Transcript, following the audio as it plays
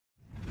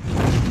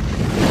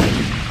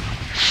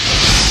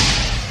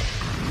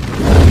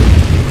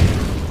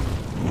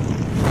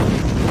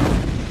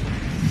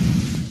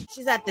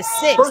She's at the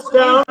 6. First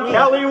down,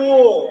 Callie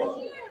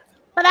Ward.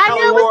 But I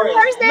knew it was the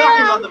first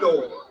knocking down. on the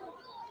door.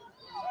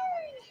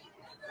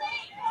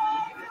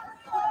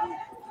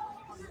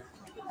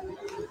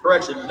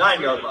 Correction,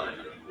 9-yard line.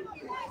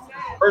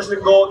 First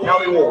and goal,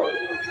 Callie Ward.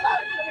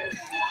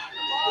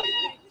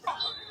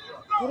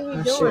 What are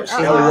we doing?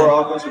 Callie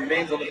Ward offense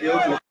remains on the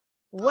field.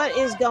 What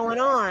is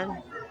going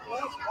on?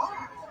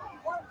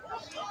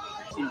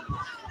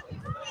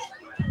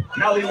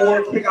 Callie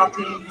Ward kickoff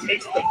team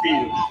takes the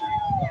field.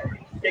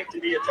 Kick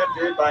to be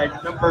attempted by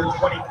number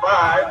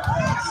 25,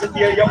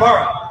 Cynthia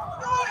Yamara.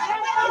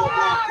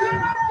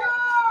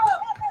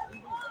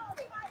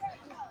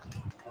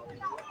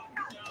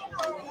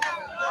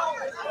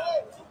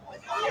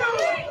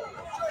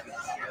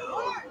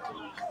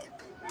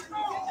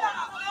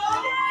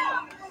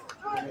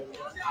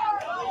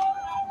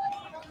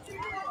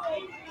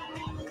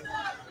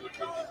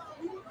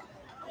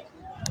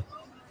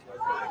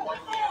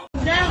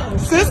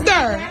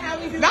 Sister,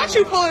 not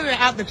you pulling it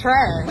out the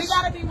trash. We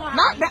gotta be one.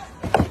 Not that.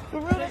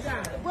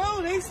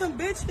 Bro, they some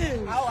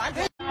bitches.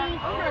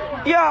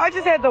 Oh, yeah, I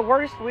just had the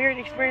worst weird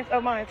experience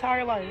of my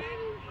entire life.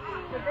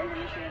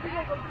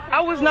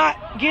 I was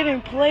not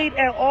getting played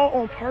at all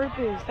on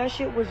purpose. That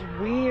shit was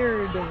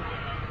weird.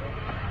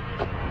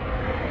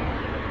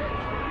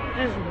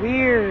 Just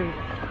weird.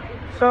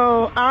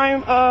 So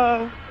I'm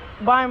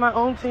buying my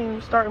own team,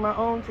 starting my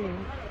own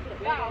team.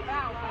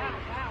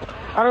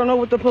 I don't know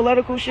what the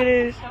political shit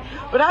is,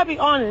 but I'll be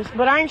honest.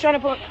 But I ain't trying to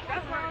put.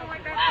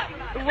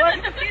 What?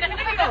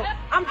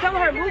 I'm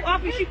telling her move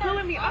off, and she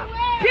pulling me up.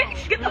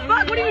 Bitch, get the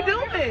fuck. What are you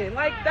doing?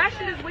 Like that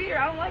shit is weird.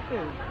 I don't like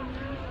this.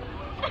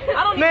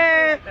 I don't.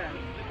 Man,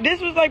 this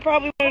was like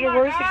probably one of the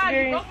worst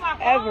experiences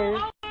ever.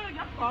 Your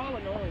phone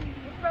annoying.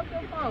 You broke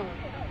your phone.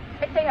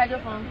 They had your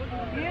phone.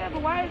 Yeah,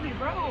 but why is it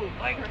broke?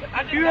 Like,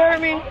 you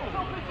heard me?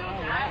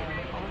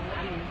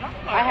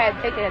 I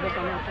had taken it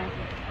from that.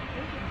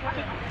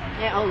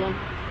 Yeah, Ola.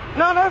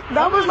 No,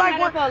 that was like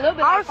one.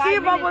 I'll see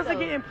if I minutes, wasn't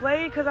getting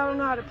played because I don't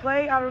know how to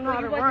play. I don't know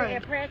how to run.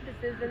 At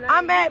practices and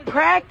I'm at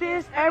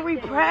practice, every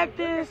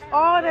practice,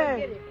 all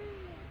that.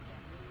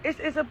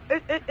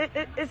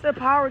 It's a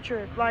power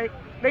trip. Like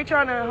they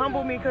trying to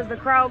humble me because the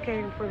crowd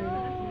came for me.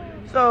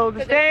 So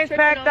the stands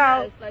packed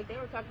out. Like they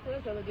were talking to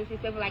each other,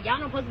 disrespectful. Like y'all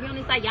not supposed to be on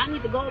this side. Y'all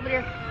need to go over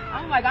there.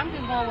 I'm like, I'm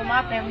just going where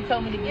my family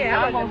told me to be.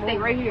 Yeah, I'm gonna stay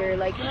right here.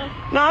 Like you know.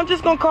 No, I'm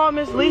just gonna call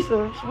Miss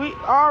Lisa. I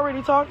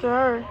already talked to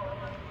her.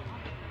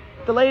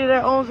 The lady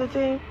that owns the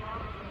team.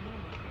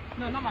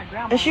 No, not my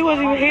grandma. And she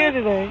wasn't even here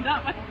today.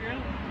 Not my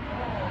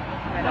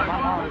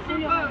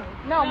grandma.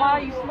 No, Ma,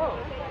 you smoke.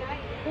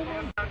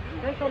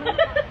 That's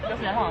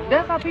my mom.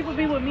 That's how people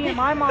be with me and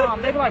my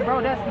mom. They be like,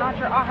 bro, that's not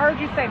your. I heard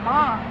you say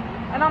mom.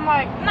 And I'm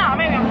like, nah,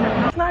 maybe I'm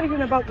tripping. It's not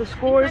even about the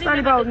score. It's not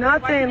about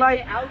nothing.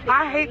 Like,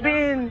 I hate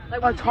being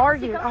a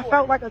target. I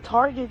felt like a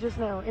target just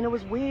now, and it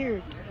was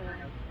weird.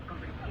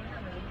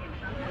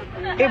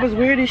 It was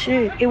weird as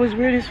shit. It was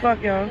weird as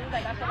fuck, y'all.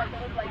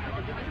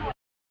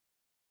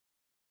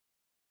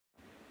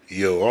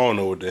 Yo, I don't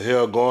know what the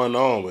hell going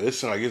on, but it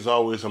seems like it's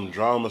always some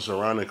drama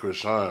surrounding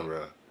Chrisean,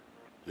 bro.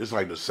 It's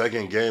like the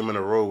second game in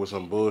a row with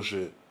some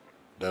bullshit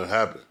that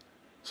happened.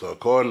 So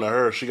according to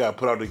her, she got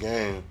put out the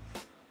game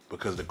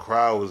because the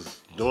crowd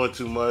was doing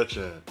too much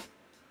and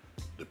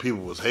the people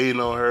was hating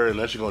on her, and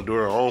now she gonna do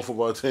her own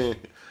football team.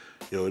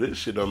 Yo, this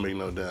shit don't make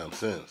no damn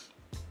sense.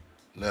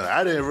 Now,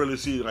 I didn't really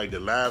see like the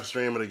live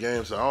stream of the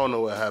game, so I don't know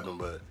what happened,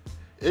 but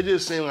it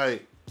just seemed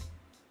like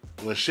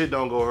when shit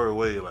don't go her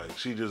way, like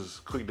she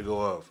just quick to go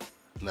off.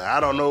 Now,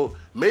 I don't know,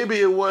 maybe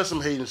it was some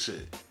hating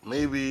shit.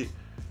 Maybe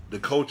the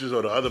coaches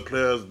or the other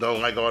players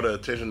don't like all the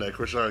attention that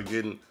Chrisean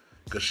getting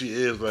because she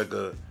is like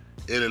a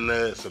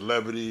internet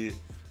celebrity,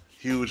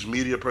 huge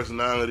media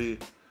personality.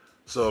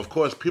 So, of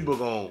course, people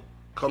going to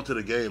come to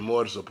the game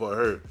more to support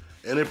her.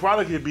 And it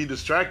probably could be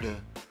distracting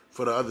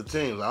for the other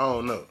teams. I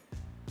don't know.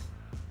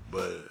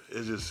 But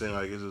it just seemed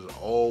like it's just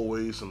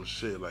always some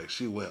shit. Like,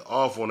 she went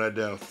off on that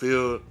damn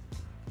field,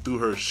 threw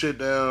her shit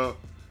down,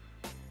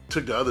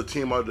 took the other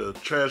team out the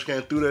trash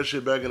can, threw that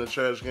shit back in the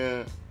trash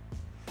can.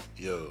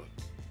 Yo.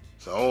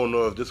 So I don't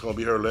know if this is going to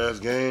be her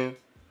last game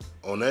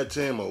on that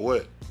team or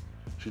what.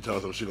 She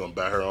telling us she's going to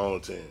buy her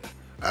own team.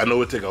 I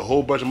know it take a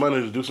whole bunch of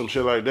money to do some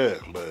shit like that,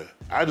 but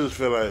I just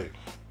feel like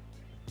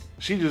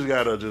she just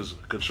got to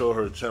just control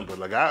her temper.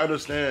 Like, I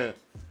understand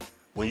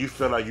when you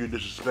feel like you're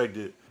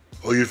disrespected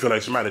or you feel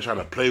like somebody trying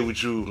to play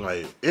with you,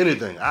 like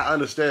anything. I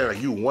understand,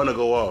 like, you want to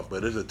go off,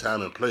 but there's a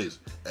time and place.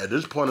 At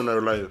this point in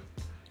her life,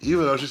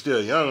 even though she's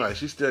still young, like,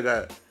 she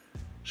got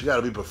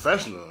to be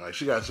professional. Like,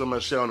 she got so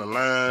much shit on the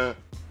line.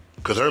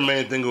 Because her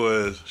main thing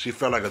was she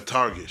felt like a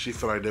target. She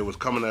felt like they was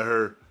coming at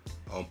her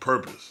on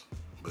purpose.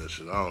 But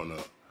shit, I don't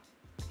know.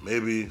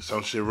 Maybe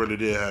some shit really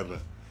did happen.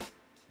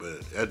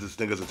 But I just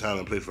think it's a time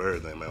and place for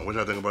everything, man. What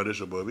y'all think about this,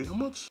 your boy B? How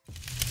much?